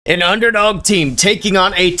An underdog team taking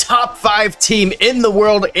on a top 5 team in the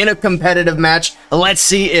world in a competitive match. Let's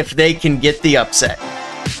see if they can get the upset.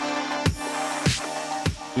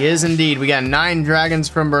 Yes, indeed. We got 9 dragons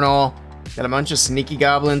from Bernal. Got a bunch of sneaky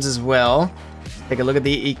goblins as well. Take a look at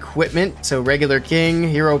the equipment. So regular king,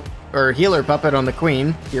 hero or healer puppet on the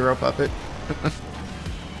queen. Hero puppet.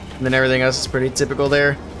 And then everything else is pretty typical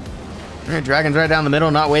there. Alright, dragon's right down the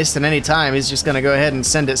middle, not wasting any time. He's just going to go ahead and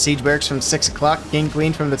send it siege barracks from 6 o'clock. King,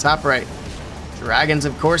 queen from the top right. Dragons,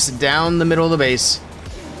 of course, down the middle of the base.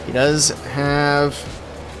 He does have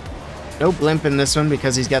no blimp in this one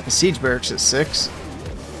because he's got the siege barracks at 6.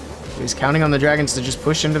 He's counting on the dragons to just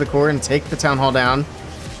push into the core and take the town hall down.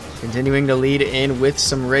 Continuing to lead in with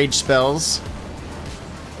some rage spells.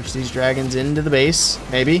 Push these dragons into the base,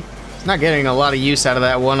 maybe. He's not getting a lot of use out of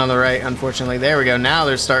that one on the right, unfortunately. There we go. Now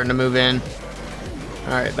they're starting to move in.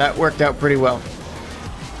 Alright, that worked out pretty well.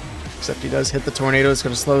 Except he does hit the tornado. It's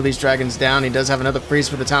going to slow these dragons down. He does have another freeze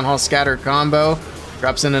for the town hall scatter combo.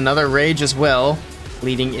 Drops in another rage as well,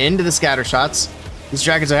 leading into the scatter shots. These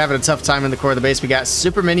dragons are having a tough time in the core of the base. We got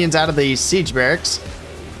super minions out of the siege barracks.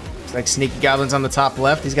 Looks like sneaky goblins on the top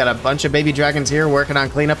left. He's got a bunch of baby dragons here working on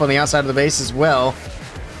cleanup on the outside of the base as well.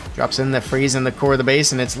 Drops in the freeze in the core of the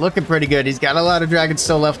base, and it's looking pretty good. He's got a lot of dragons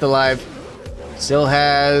still left alive. Still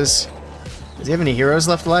has... Does he have any heroes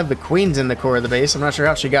left alive? The queen's in the core of the base. I'm not sure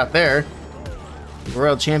how she got there. The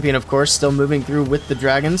royal champion, of course, still moving through with the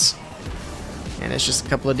dragons. And it's just a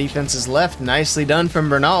couple of defenses left. Nicely done from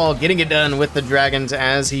Bernal, getting it done with the dragons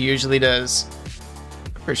as he usually does.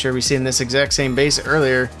 Pretty sure we've seen this exact same base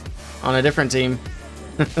earlier on a different team.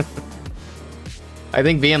 I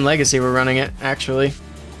think VM Legacy were running it, actually.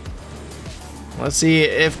 Let's see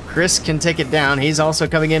if Chris can take it down. He's also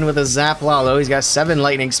coming in with a Zap LaLo. He's got 7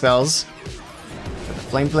 lightning spells. Got the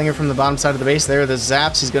Flame Flinger from the bottom side of the base. There are the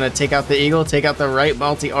Zaps. He's going to take out the Eagle, take out the right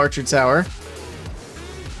multi-archer tower.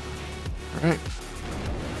 Alright.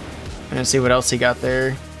 Let's see what else he got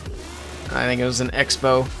there. I think it was an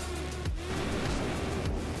Expo.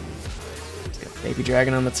 Baby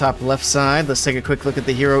dragon on the top left side. Let's take a quick look at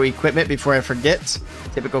the hero equipment before I forget.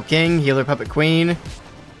 Typical king, healer puppet queen.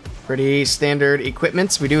 Pretty standard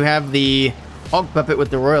equipments. We do have the Hulk puppet with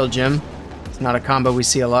the royal gem. It's not a combo we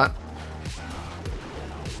see a lot.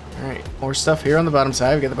 Alright, more stuff here on the bottom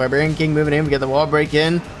side. We got the Barbarian King moving in. We got the wall break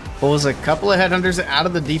in. Pulls a couple of headhunters out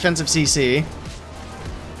of the defensive CC.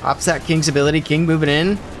 Pops that King's ability. King moving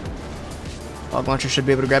in. Log Launcher should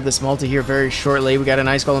be able to grab this multi here very shortly. We got an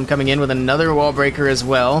Ice Golem coming in with another wall breaker as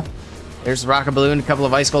well. There's the Rocket Balloon. A couple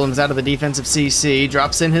of Ice Golems out of the defensive CC.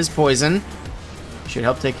 Drops in his poison. Should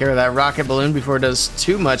help take care of that Rocket Balloon before it does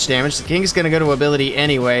too much damage. The King's going to go to ability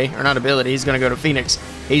anyway. Or not ability. He's going to go to Phoenix.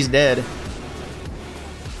 He's dead.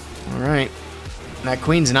 Alright. That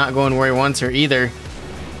Queen's not going where he wants her either.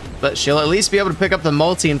 But she'll at least be able to pick up the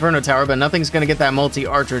multi-Inferno Tower, but nothing's going to get that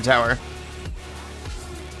multi-Archer Tower.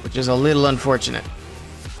 Which is a little unfortunate.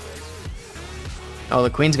 Oh, the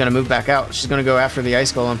Queen's going to move back out. She's going to go after the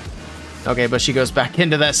Ice Golem. Okay, but she goes back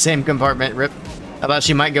into that same compartment. Rip. I thought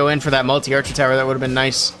she might go in for that multi-Archer Tower. That would have been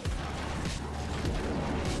nice.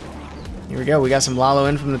 Here we go. We got some LaLo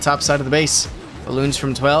in from the top side of the base. Balloons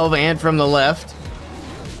from 12 and from the left.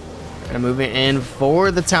 Gonna move it in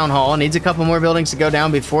for the Town Hall. Needs a couple more buildings to go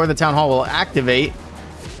down before the Town Hall will activate.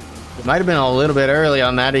 It might have been a little bit early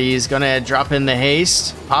on that. He's gonna drop in the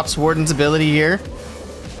haste. Pops Warden's ability here.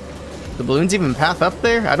 The balloons even path up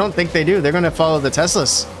there? I don't think they do. They're gonna follow the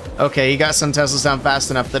Teslas. Okay, he got some Teslas down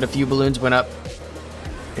fast enough that a few balloons went up.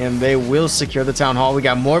 And they will secure the Town Hall. We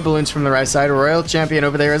got more balloons from the right side. Royal Champion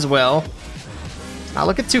over there as well. Not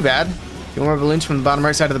looking too bad. A few more balloons from the bottom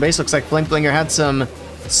right side of the base. Looks like Flame Flinger had some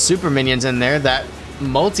super minions in there. That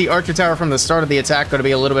multi-Archer Tower from the start of the attack going to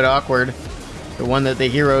be a little bit awkward. The one that the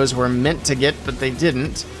heroes were meant to get, but they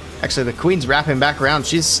didn't. Actually, the Queen's wrapping back around.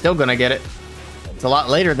 She's still going to get it. It's a lot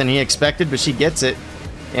later than he expected, but she gets it.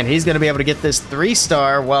 And he's going to be able to get this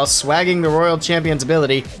 3-star while swagging the Royal Champion's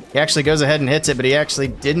ability. He actually goes ahead and hits it, but he actually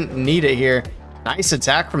didn't need it here. Nice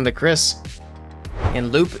attack from the Chris.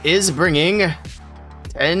 And Loop is bringing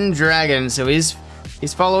 10 dragons. So he's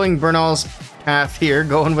following Bernal's path here,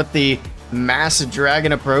 going with the mass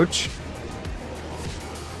dragon approach.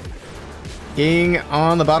 King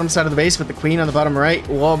on the bottom side of the base with the Queen on the bottom right.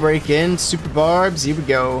 Wall break in. Super barbs. Here we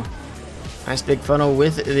go. Nice big funnel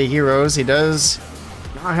with the heroes. He does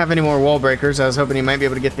not have any more wall breakers. I was hoping he might be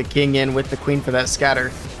able to get the King in with the Queen for that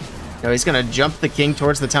scatter. No, he's going to jump the King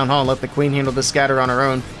towards the Town Hall and let the Queen handle the scatter on her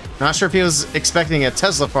own. Not sure if he was expecting a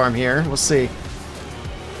Tesla farm here. We'll see.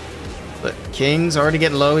 But King's already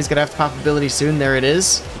getting low. He's going to have to pop ability soon. There it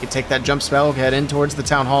is. He can take that jump spell, head in towards the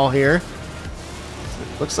Town Hall here.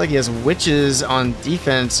 Looks like he has witches on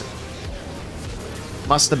defense.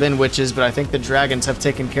 Must have been witches, but I think the dragons have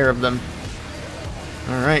taken care of them.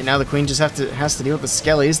 Alright, now the queen just has to deal with the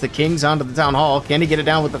skellies. The king's onto the town hall. Can he get it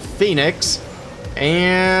down with the phoenix?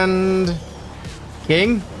 And...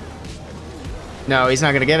 king? No, he's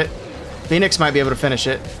not going to get it. Phoenix might be able to finish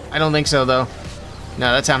it. I don't think so, though.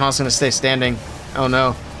 No, that town hall's going to stay standing. Oh,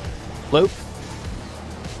 no. Loop.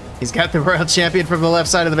 He's got the royal champion from the left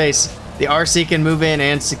side of the base. The RC can move in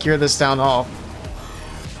and secure this town hall.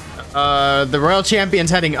 The royal champion's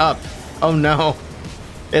heading up. Oh, no.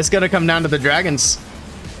 It's going to come down to the dragons.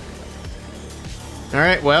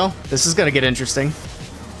 Alright, well, this is going to get interesting.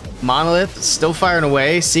 Monolith still firing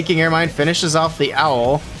away. Seeking Airmine finishes off the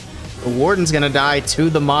owl. The warden's going to die to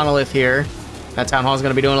the monolith here. That town hall is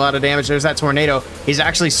going to be doing a lot of damage. There's that tornado. He's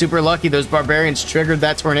actually super lucky. Those barbarians triggered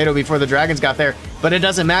that tornado before the dragons got there. But it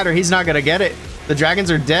doesn't matter. He's not going to get it. The dragons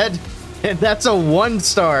are dead. And that's a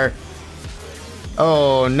 1-star.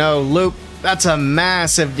 Oh, no. Loop. That's a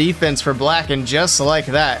massive defense for Black. And just like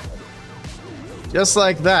that. Just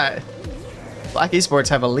like that. Black Esports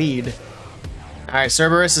have a lead. Alright,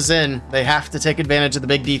 Cerberus is in. They have to take advantage of the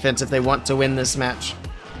big defense if they want to win this match.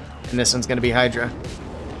 And this one's going to be Hydra.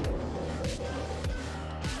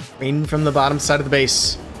 Queen from the bottom side of the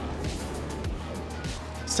base.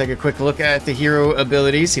 Let's take a quick look at the hero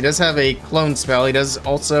abilities. He does have a clone spell. He does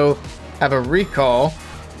also have a recall.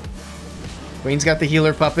 Queen's got the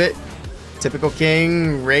healer puppet. Typical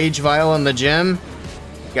king, rage vial on the gem.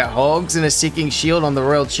 Got hogs and a seeking shield on the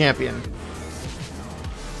royal champion.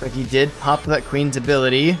 Looks like he did pop that queen's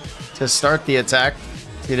ability to start the attack.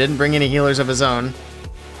 He didn't bring any healers of his own.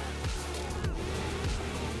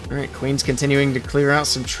 Alright, Queen's continuing to clear out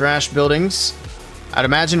some trash buildings. I'd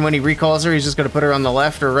imagine when he recalls her, he's just going to put her on the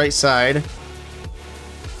left or right side.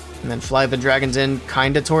 And then fly the dragons in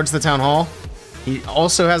kind of towards the town hall. He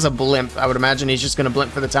also has a blimp. I would imagine he's just going to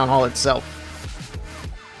blimp for the town hall itself.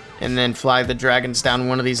 And then fly the dragons down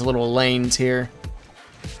one of these little lanes here.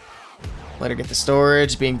 Let her get the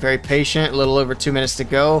storage, being very patient. A little over 2 minutes to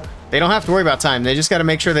go. They don't have to worry about time. They just got to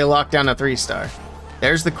make sure they lock down a 3-star.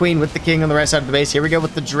 There's the queen with the king on the right side of the base. Here we go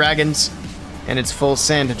with the dragons. And it's full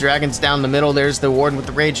send. Dragons down the middle. There's the warden with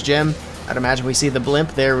the rage gem. I'd imagine we see the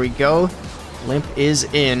blimp. There we go. Blimp is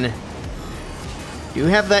in. You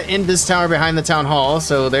have that Invis tower behind the town hall.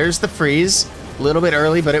 So there's the freeze. A little bit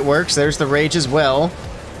early, but it works. There's the rage as well.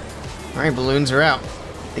 Alright, balloons are out.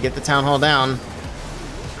 They get the town hall down.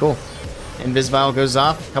 Cool. Invis vial goes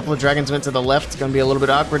off. A couple of dragons went to the left. It's going to be a little bit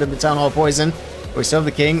awkward in the town hall poison. We still have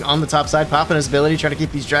the king on the top side, popping his ability, trying to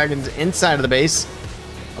keep these dragons inside of the base.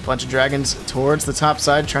 A bunch of dragons towards the top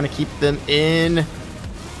side, trying to keep them in.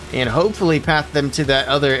 And hopefully path them to that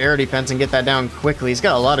other air defense and get that down quickly. He's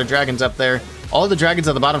got a lot of dragons up there. All the dragons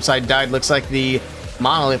on the bottom side died. Looks like the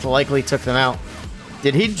monolith likely took them out.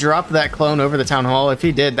 Did he drop that clone over the town hall? If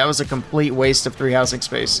he did, that was a complete waste of 3 housing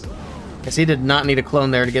space. Because he did not need a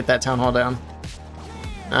clone there to get that town hall down.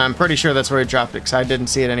 I'm pretty sure that's where he dropped it, because I didn't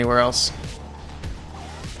see it anywhere else.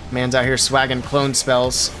 Man's out here swagging clone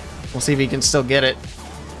spells. We'll see if he can still get it.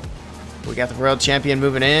 We got the royal champion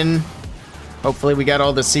moving in. Hopefully we got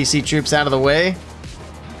all the CC troops out of the way.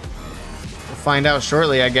 We'll find out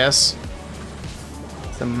shortly, I guess.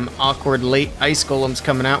 Some awkward late ice golems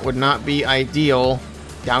coming out would not be ideal.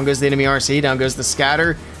 Down goes the enemy RC, down goes the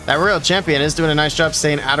scatter. That royal champion is doing a nice job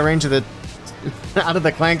staying out of range of the out of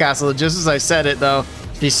the clan castle. Just as I said it, though,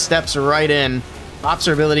 she steps right in. Pops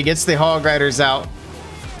her ability, gets the hog riders out.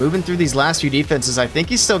 Moving through these last few defenses, I think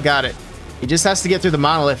he's still got it. He just has to get through the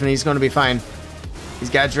monolith and he's going to be fine. He's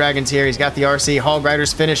got dragons here. He's got the RC. Hog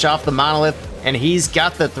riders finish off the monolith. And he's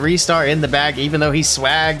got the 3-star in the bag, even though he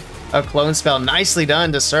swagged a clone spell. Nicely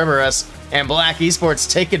done to Cerberus. And Black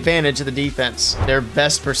Esports take advantage of the defense. Their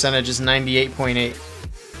best percentage is 98.8.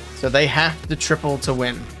 So they have to triple to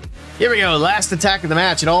win. Here we go. Last attack of the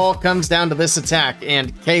match. It all comes down to this attack.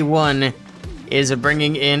 And K1 is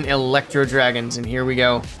bringing in Electro Dragons. And here we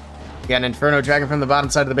go. We got an Inferno Dragon from the bottom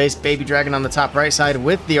side of the base. Baby Dragon on the top right side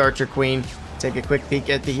with the Archer Queen. Take a quick peek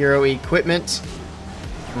at the hero equipment.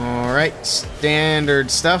 Alright. Standard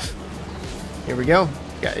stuff. Here we go.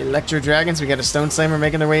 Got Electro Dragons. We got a Stone Slammer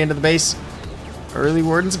making their way into the base. Early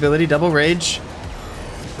Warden's ability. Double Rage.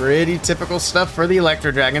 Pretty typical stuff for the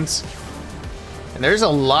Electro Dragons. And there's a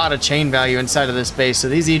lot of chain value inside of this base. So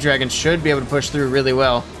these E-Dragons should be able to push through really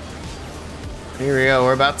well. Here we go.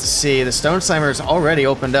 We're about to see. The Stone Slammer's already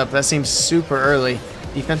opened up. That seems super early.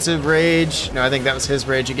 Defensive Rage. No, I think that was his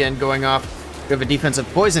Rage again going off. We have a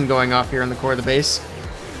Defensive Poison going off here in the core of the base.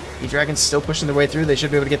 E-Dragons still pushing their way through. They should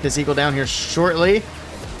be able to get this Eagle down here shortly.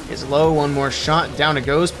 Is low. One more shot. Down it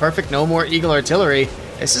goes. Perfect. No more Eagle Artillery.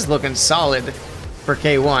 This is looking solid for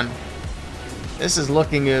K1. This is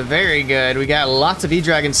looking very good. We got lots of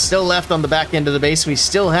E-Dragons still left on the back end of the base. We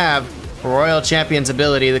still have Royal Champion's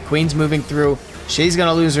ability. The Queen's moving through. She's going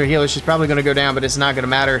to lose her healer. She's probably going to go down, but it's not going to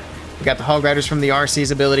matter. We got the Hog Riders from the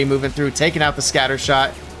RC's ability moving through, taking out the scatter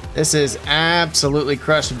shot. This is absolutely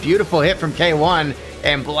crushed. Beautiful hit from K1.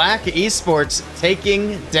 And Black Esports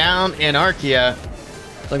taking down Anarkhia.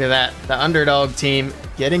 Look at that. The underdog team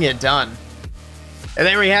getting it done. And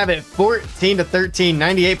there we have it. 14-13,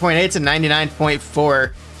 98.8 to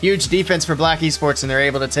 99.4. Huge defense for Black Esports, and they're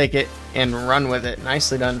able to take it and run with it.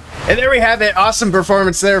 Nicely done. And there we have it. Awesome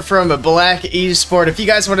performance there from Black Esport. If you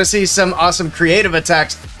guys want to see some awesome creative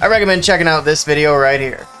attacks, I recommend checking out this video right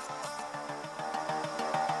here.